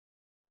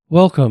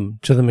Welcome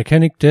to the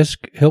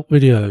MechanicDesk help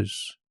videos.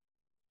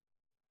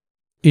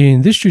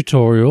 In this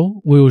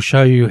tutorial, we will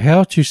show you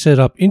how to set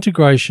up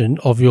integration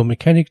of your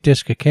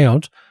MechanicDesk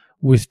account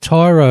with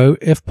Tyro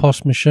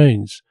EFTPOS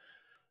machines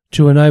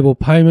to enable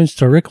payments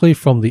directly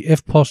from the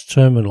EFTPOS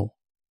terminal.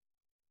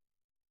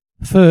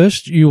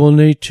 First, you will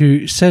need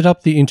to set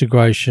up the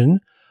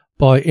integration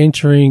by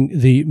entering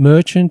the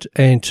merchant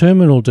and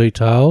terminal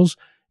details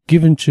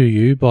given to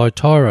you by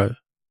Tyro.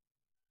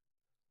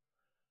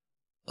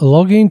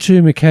 Log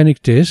into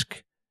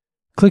MechanicDesk,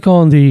 click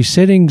on the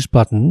Settings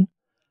button,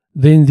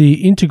 then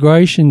the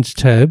Integrations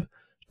tab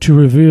to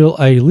reveal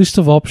a list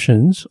of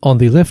options on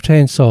the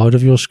left-hand side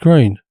of your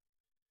screen.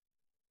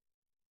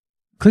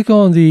 Click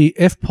on the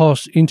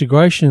EFTPOS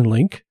integration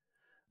link,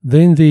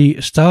 then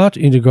the Start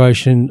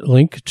integration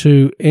link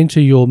to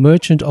enter your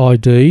merchant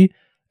ID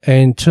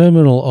and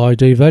terminal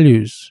ID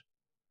values.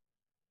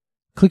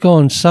 Click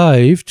on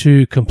Save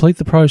to complete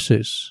the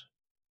process.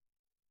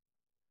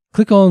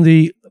 Click on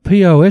the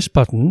POS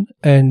button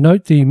and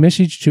note the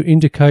message to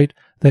indicate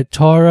that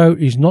Tyro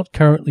is not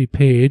currently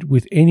paired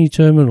with any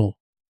terminal.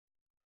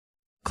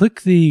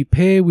 Click the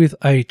Pair with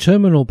a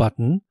Terminal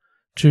button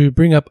to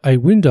bring up a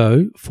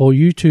window for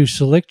you to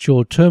select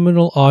your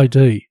terminal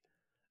ID.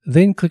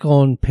 Then click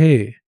on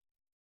Pair.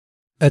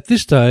 At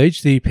this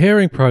stage, the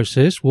pairing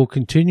process will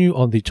continue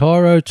on the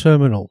Tyro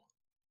terminal.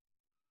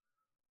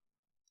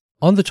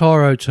 On the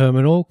Tyro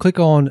terminal, click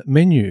on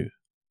Menu.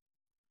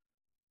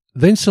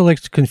 Then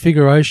select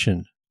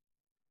Configuration.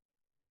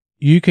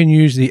 You can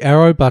use the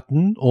arrow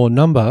button or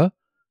number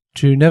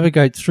to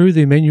navigate through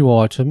the menu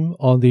item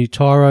on the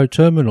Tyro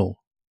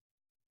terminal.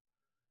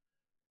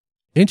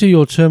 Enter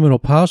your terminal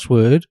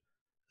password,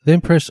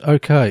 then press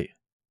OK.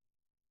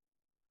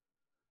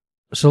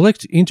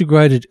 Select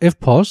Integrated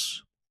EFTPOS.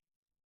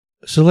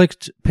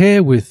 Select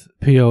Pair with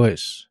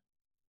POS.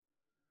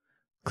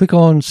 Click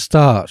on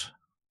Start.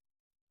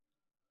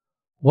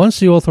 Once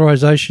the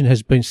authorization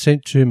has been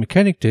sent to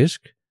MechanicDesk,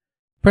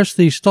 press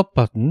the Stop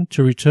button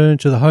to return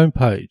to the home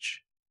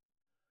page.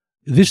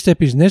 This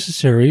step is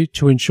necessary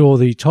to ensure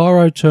the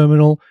Tyro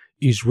terminal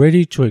is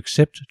ready to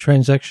accept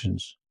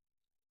transactions.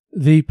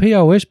 The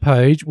POS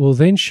page will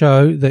then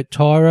show that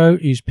Tyro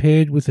is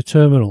paired with the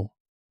terminal.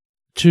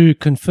 To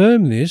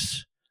confirm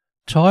this,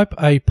 type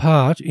a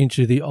part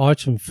into the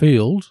item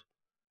field,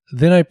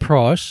 then a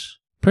price,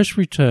 press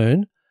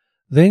Return,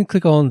 then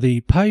click on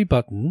the Pay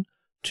button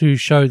to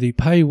show the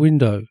Pay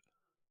window,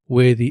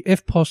 where the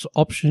EFTPOS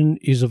option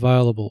is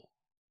available.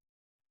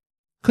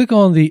 Click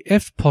on the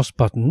EFTPOS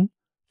button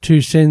to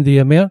send the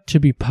amount to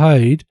be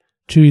paid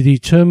to the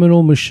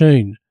terminal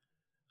machine,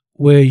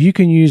 where you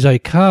can use a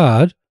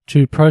card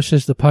to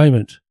process the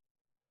payment.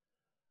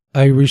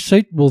 A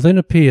receipt will then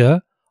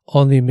appear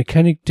on the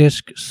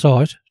MechanicDesk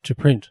site to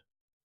print.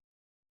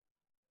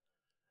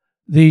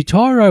 The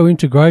Tyro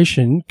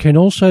integration can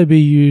also be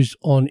used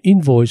on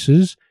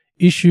invoices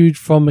issued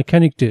from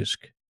MechanicDesk.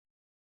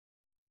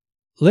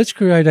 Let's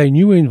create a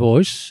new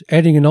invoice,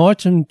 adding an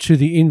item to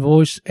the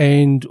invoice,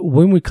 and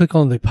when we click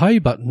on the Pay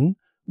button,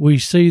 we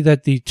see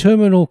that the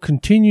terminal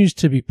continues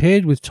to be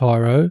paired with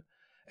Tyro,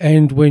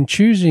 and when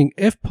choosing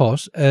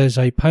EFTPOS as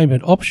a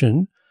payment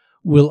option,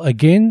 will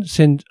again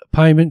send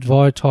payment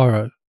via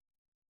Tyro.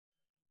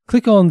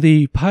 Click on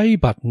the Pay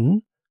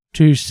button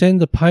to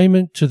send the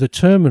payment to the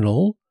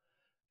terminal,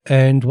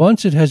 and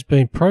once it has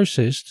been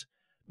processed,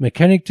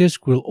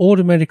 MechanicDesk will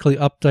automatically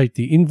update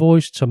the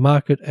invoice to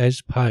mark it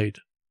as paid.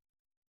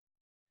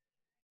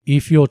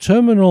 If your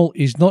terminal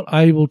is not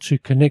able to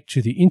connect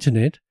to the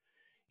internet,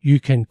 you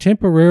can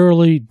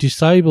temporarily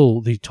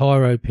disable the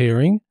Tyro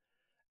pairing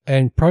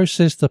and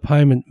process the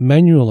payment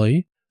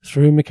manually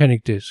through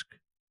MechanicDesk.